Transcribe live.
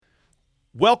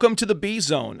Welcome to the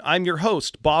B-Zone. I'm your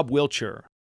host, Bob Wiltshire.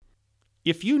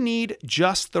 If you need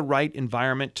just the right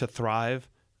environment to thrive,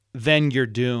 then you're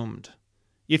doomed.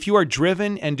 If you are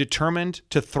driven and determined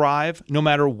to thrive no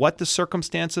matter what the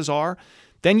circumstances are,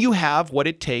 then you have what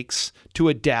it takes to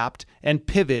adapt and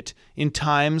pivot in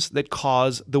times that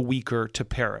cause the weaker to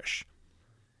perish.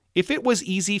 If it was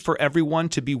easy for everyone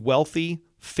to be wealthy,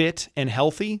 fit, and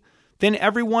healthy, then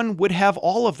everyone would have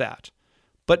all of that.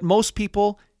 But most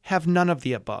people have none of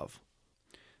the above.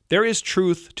 There is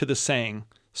truth to the saying,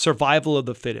 survival of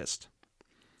the fittest.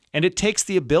 And it takes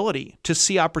the ability to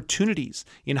see opportunities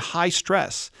in high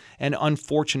stress and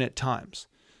unfortunate times.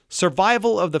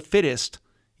 Survival of the fittest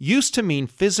used to mean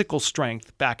physical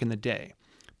strength back in the day.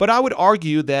 But I would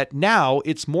argue that now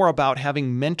it's more about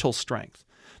having mental strength.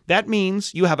 That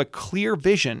means you have a clear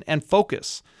vision and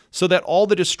focus so that all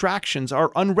the distractions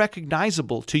are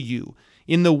unrecognizable to you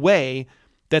in the way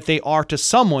that they are to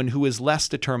someone who is less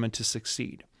determined to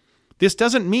succeed. This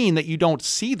doesn't mean that you don't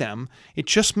see them. It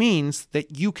just means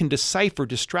that you can decipher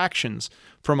distractions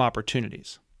from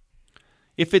opportunities.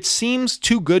 If it seems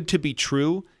too good to be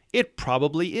true, it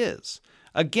probably is.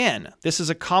 Again, this is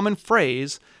a common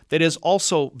phrase that is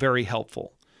also very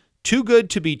helpful. Too good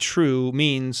to be true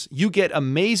means you get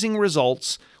amazing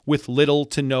results with little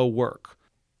to no work.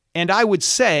 And I would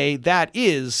say that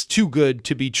is too good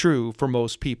to be true for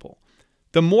most people.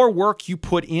 The more work you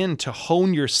put in to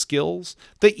hone your skills,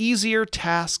 the easier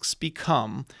tasks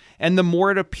become, and the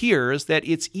more it appears that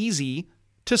it's easy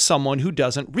to someone who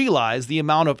doesn't realize the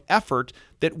amount of effort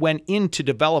that went into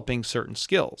developing certain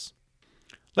skills.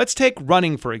 Let's take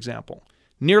running, for example.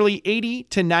 Nearly 80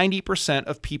 to 90%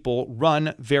 of people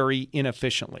run very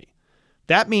inefficiently.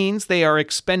 That means they are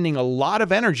expending a lot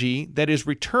of energy that is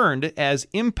returned as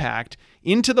impact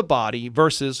into the body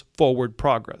versus forward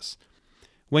progress.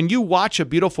 When you watch a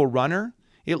beautiful runner,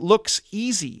 it looks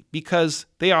easy because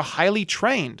they are highly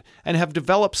trained and have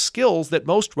developed skills that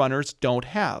most runners don't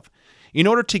have. In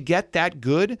order to get that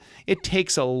good, it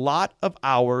takes a lot of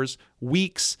hours,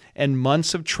 weeks, and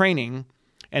months of training,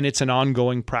 and it's an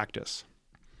ongoing practice.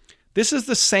 This is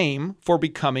the same for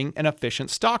becoming an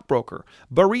efficient stockbroker,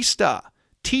 barista,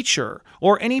 teacher,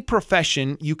 or any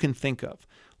profession you can think of.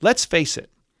 Let's face it.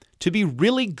 To be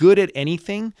really good at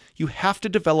anything, you have to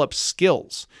develop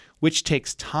skills, which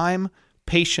takes time,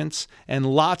 patience, and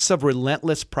lots of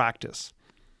relentless practice.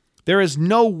 There is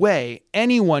no way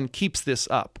anyone keeps this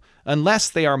up unless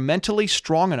they are mentally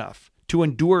strong enough to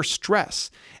endure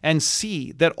stress and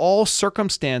see that all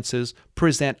circumstances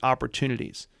present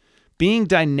opportunities. Being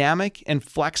dynamic and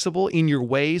flexible in your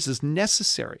ways is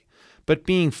necessary, but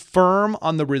being firm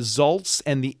on the results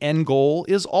and the end goal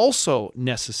is also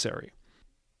necessary.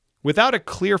 Without a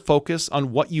clear focus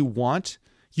on what you want,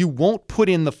 you won't put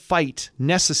in the fight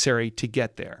necessary to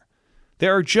get there.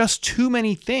 There are just too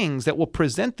many things that will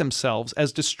present themselves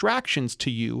as distractions to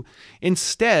you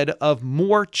instead of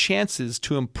more chances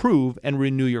to improve and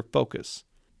renew your focus.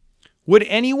 Would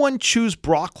anyone choose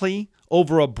broccoli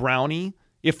over a brownie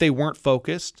if they weren't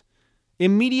focused?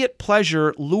 Immediate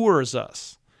pleasure lures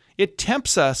us. It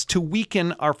tempts us to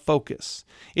weaken our focus.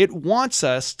 It wants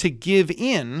us to give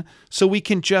in so we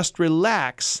can just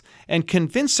relax and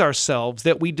convince ourselves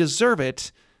that we deserve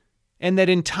it and that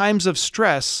in times of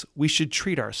stress, we should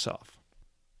treat ourselves.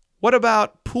 What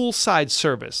about poolside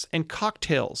service and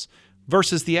cocktails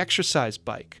versus the exercise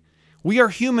bike? We are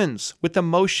humans with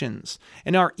emotions,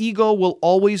 and our ego will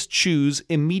always choose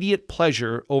immediate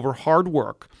pleasure over hard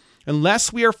work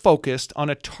unless we are focused on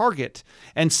a target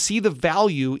and see the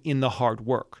value in the hard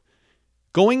work.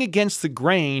 Going against the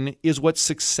grain is what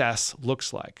success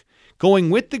looks like. Going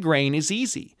with the grain is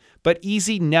easy, but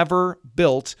easy never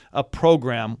built a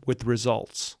program with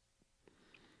results.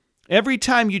 Every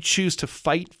time you choose to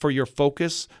fight for your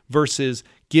focus versus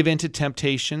give in to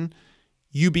temptation,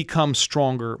 you become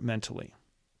stronger mentally.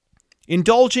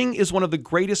 Indulging is one of the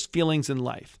greatest feelings in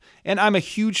life, and I'm a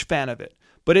huge fan of it.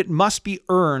 But it must be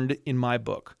earned in my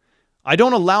book. I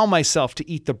don't allow myself to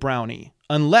eat the brownie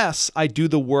unless I do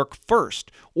the work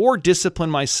first or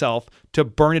discipline myself to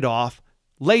burn it off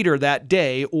later that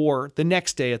day or the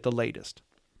next day at the latest.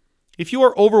 If you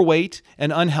are overweight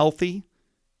and unhealthy,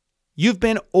 you've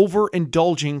been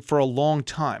overindulging for a long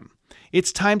time.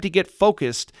 It's time to get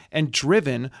focused and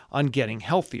driven on getting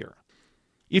healthier.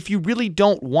 If you really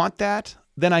don't want that,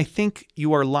 then I think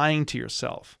you are lying to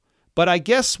yourself. But I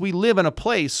guess we live in a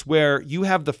place where you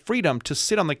have the freedom to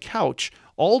sit on the couch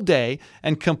all day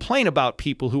and complain about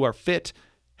people who are fit,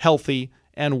 healthy,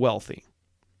 and wealthy.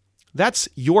 That's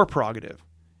your prerogative.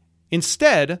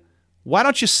 Instead, why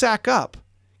don't you sack up?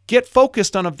 Get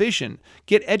focused on a vision.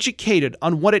 Get educated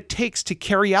on what it takes to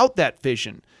carry out that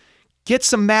vision. Get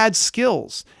some mad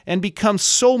skills and become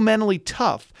so mentally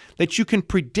tough that you can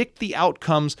predict the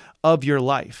outcomes of your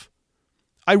life.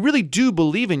 I really do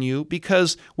believe in you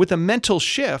because with a mental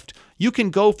shift, you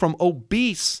can go from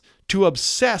obese to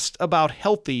obsessed about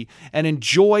healthy and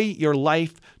enjoy your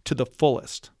life to the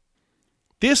fullest.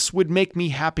 This would make me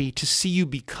happy to see you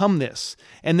become this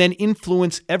and then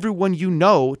influence everyone you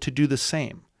know to do the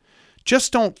same.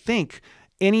 Just don't think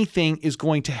anything is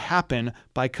going to happen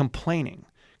by complaining.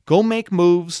 Go make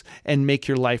moves and make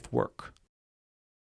your life work.